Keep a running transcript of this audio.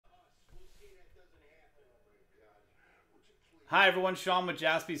Hi everyone, Sean with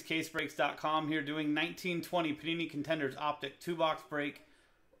JaspysCaseBreaks.com here doing 1920 Panini Contenders Optic 2-box break.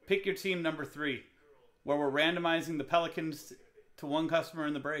 Pick your team number 3, where we're randomizing the Pelicans to one customer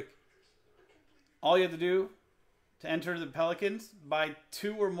in the break. All you have to do to enter the Pelicans, buy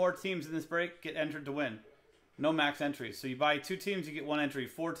 2 or more teams in this break, get entered to win. No max entries. So you buy 2 teams, you get 1 entry.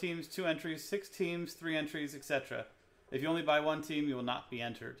 4 teams, 2 entries. 6 teams, 3 entries, etc. If you only buy 1 team, you will not be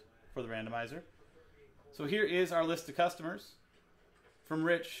entered for the randomizer. So here is our list of customers. From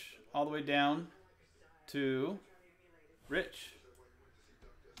Rich all the way down to Rich.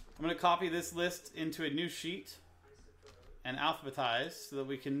 I'm going to copy this list into a new sheet and alphabetize so that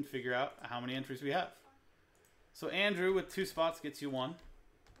we can figure out how many entries we have. So Andrew with 2 spots gets you 1.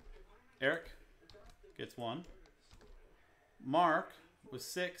 Eric gets 1. Mark with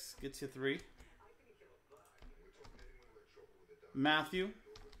 6 gets you 3. Matthew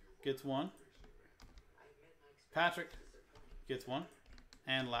gets 1. Patrick gets 1.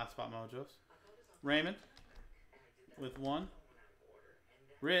 And last spot mojos. Raymond with 1.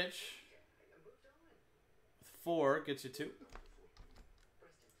 Rich with 4 gets you 2.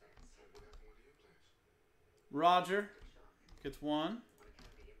 Roger gets 1.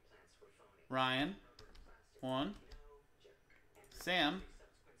 Ryan 1. Sam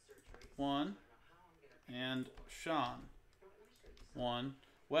 1. And Sean 1.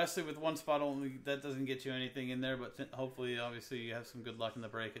 Wesley with 1 spot only, that doesn't get you anything in there, but hopefully, obviously, you have some good luck in the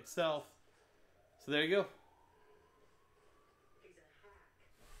break itself. So there you go.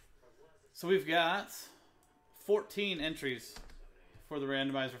 So we've got 14 entries for the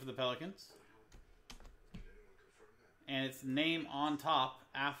randomizer for the Pelicans. And it's name on top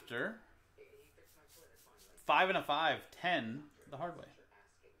after 5 and a 5, 10 the hard way.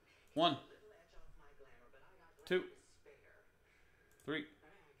 1, 2, 3,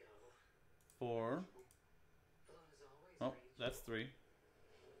 4. Oh, that's 3.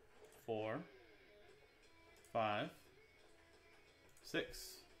 4, 5, 6,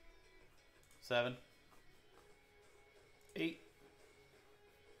 7, 8,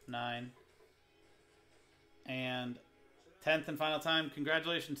 9, and 10th and final time.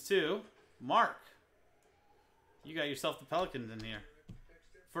 Congratulations to Mark. You got yourself the Pelicans in here.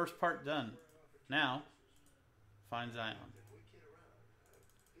 First part done. Now, find Zion.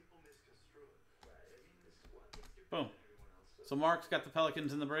 Boom. So Mark's got the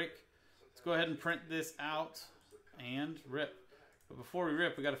Pelicans in the break. Let's go ahead and print this out and rip. But before we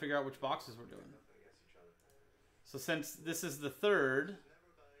rip, we got to figure out which boxes we're doing. So since this is the 3rd,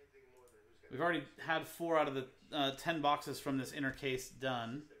 we've already had 4 out of the 10 boxes from this inner case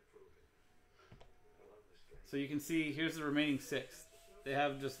done. So you can see here's the remaining 6. They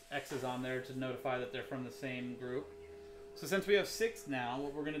have just X's on there to notify that they're from the same group. So since we have 6 now,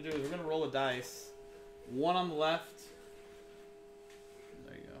 what we're going to do is we're going to roll a dice. 1 on the left.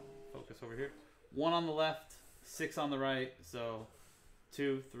 There you go. Focus over here. 1 on the left, 6 on the right. So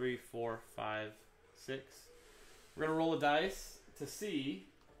 2, 3, 4, 5, 6. We're going to roll a dice to see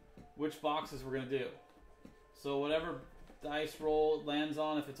which boxes we're going to do. So whatever dice roll lands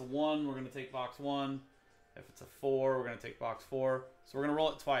on, if it's a 1, we're going to take box 1. If it's a 4, we're going to take box 4. So we're going to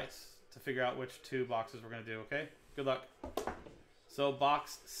roll it twice to figure out which 2 boxes we're going to do, okay? Good luck. So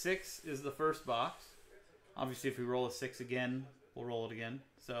box 6 is the first box. Obviously, if we roll a 6 again, we'll roll it again.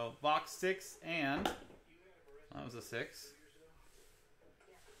 So box 6 and that was a 6.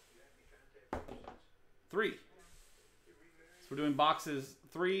 3. So we're doing boxes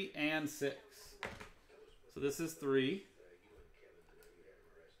 3 and 6. So this is 3.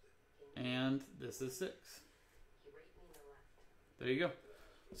 And this is 6. There you go.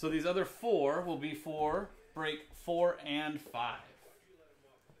 So these other 4 will be for break 4 and 5.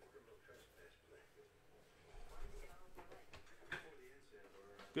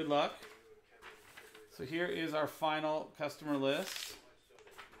 Good luck. So here is our final customer list.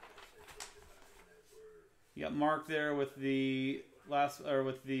 You got Mark there with the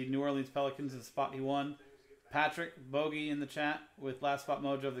New Orleans Pelicans in spot he won. Patrick Bogey in the chat with last spot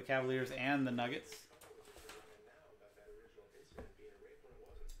mojo of the Cavaliers and the Nuggets.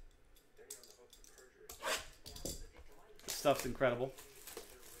 This stuff's incredible.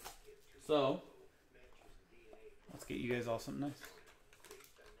 So let's get you guys all something nice.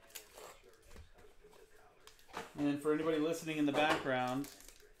 And then for anybody listening in the background,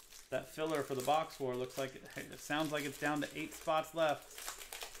 that filler for the box war looks like it sounds like it's down to 8 spots left.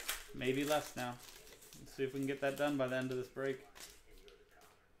 Maybe less now. Let's see if we can get that done by the end of this break.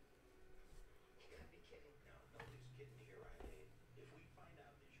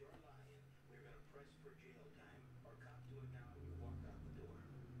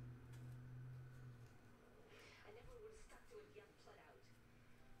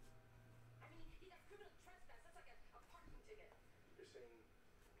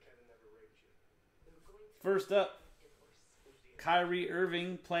 First up, Kyrie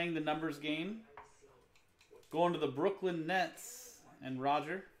Irving playing the numbers game. Going to the Brooklyn Nets and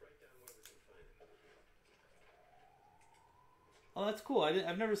Roger. Oh, that's cool.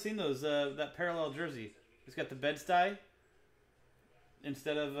 I've never seen those. That parallel jersey. It's got the Bed-Stuy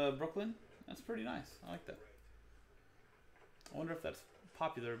instead of Brooklyn. That's pretty nice. I like that. I wonder if that's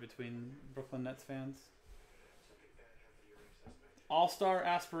popular between Brooklyn Nets fans. All-Star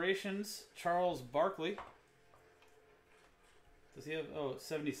Aspirations, Charles Barkley. Does he have... Oh,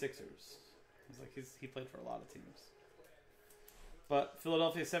 76ers. It's like he played for a lot of teams. But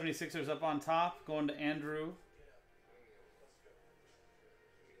Philadelphia 76ers up on top. Going to Andrew.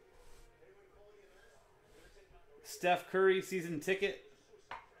 Steph Curry season ticket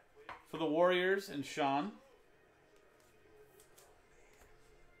for the Warriors and Sean.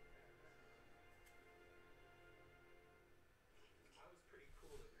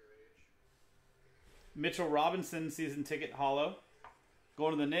 Mitchell Robinson season ticket hollow.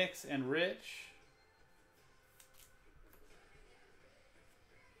 Going to the Knicks and Rich.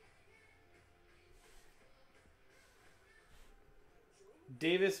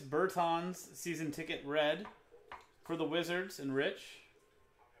 Davis Bertans season ticket red for the Wizards and Rich.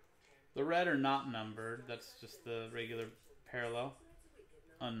 The red are not numbered. That's just the regular parallel.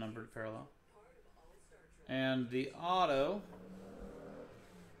 Unnumbered parallel. And the auto,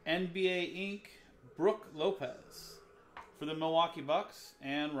 NBA Inc. Brooke Lopez for the Milwaukee Bucks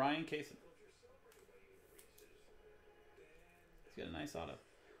and Ryan Kaysen. He's got a nice auto.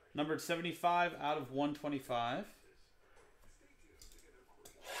 Numbered 75 out of 125.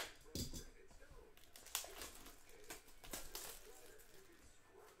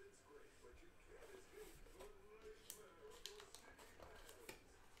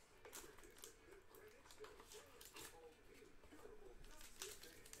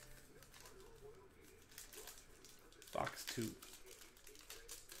 Box 2.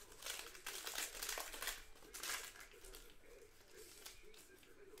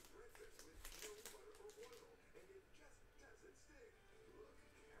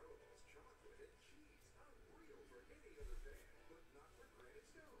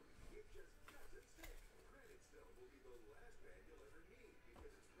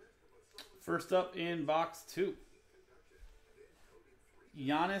 First up in box 2.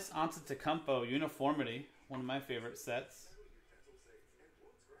 Giannis Antetokounmpo uniformity. One of my favorite sets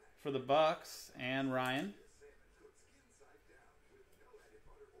for the Bucks and Ryan.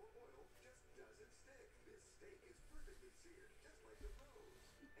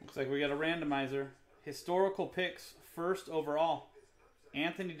 Looks like we got a randomizer. Historical picks first overall.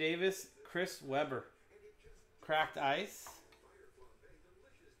 Anthony Davis, Chris Webber. Cracked ice.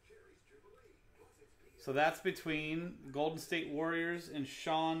 So that's between Golden State Warriors and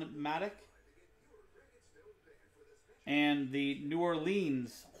Sean Maddock. And the New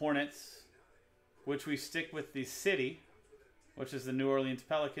Orleans Hornets, which we stick with the city, which is the New Orleans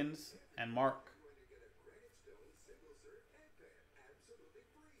Pelicans, and Mark.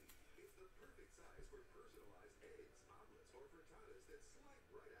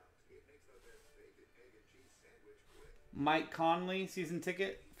 Mike Conley, season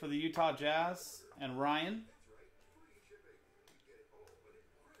ticket for the Utah Jazz, and Ryan.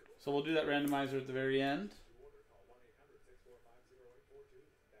 So we'll do that randomizer at the very end.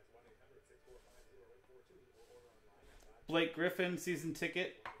 Blake Griffin, season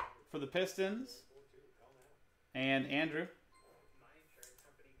ticket for the Pistons. And Andrew.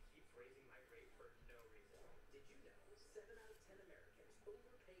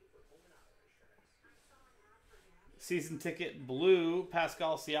 Season ticket blue,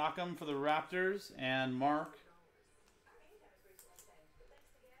 Pascal Siakam for the Raptors and Mark.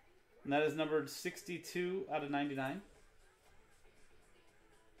 And that is numbered 62 out of 99.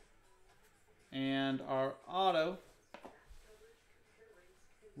 And our auto,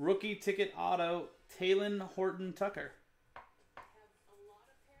 rookie ticket auto, Talen Horton-Tucker.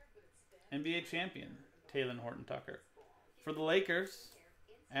 NBA champion, Talen Horton-Tucker. For the Lakers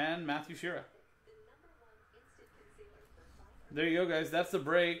and Matthew Shira. There you go, guys. That's the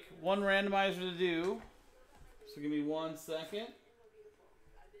break. One randomizer to do. So give me 1 second.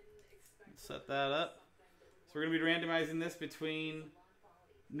 Set that up. So we're going to be randomizing this between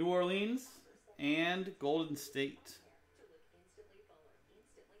New Orleans and Golden State.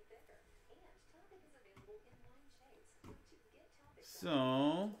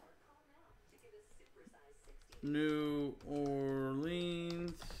 So, New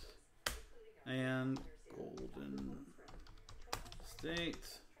Orleans and Golden State.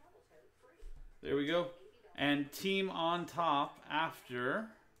 There we go. And team on top after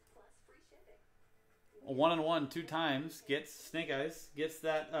a 1-on-1 2 times gets Snake Eyes, gets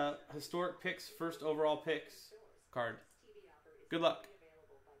that historic picks, first overall picks card. Good luck.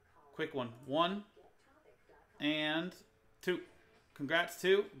 Quick one. 1 and 2. Congrats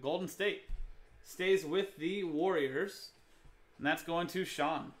to Golden State. Stays with the Warriors. And that's going to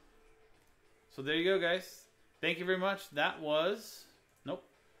Sean. So there you go, guys. Thank you very much. That was... Nope.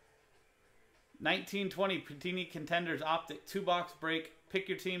 1920 Panini Contenders Optic 2-box break. Pick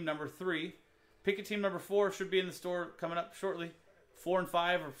your team number 3. Pick your team number 4. Should be in the store coming up shortly. 4 and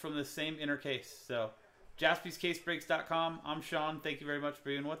 5 are from the same inner case. So, JaspysCaseBreaks.com. I'm Sean. Thank you very much for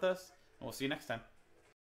being with us. And we'll see you next time.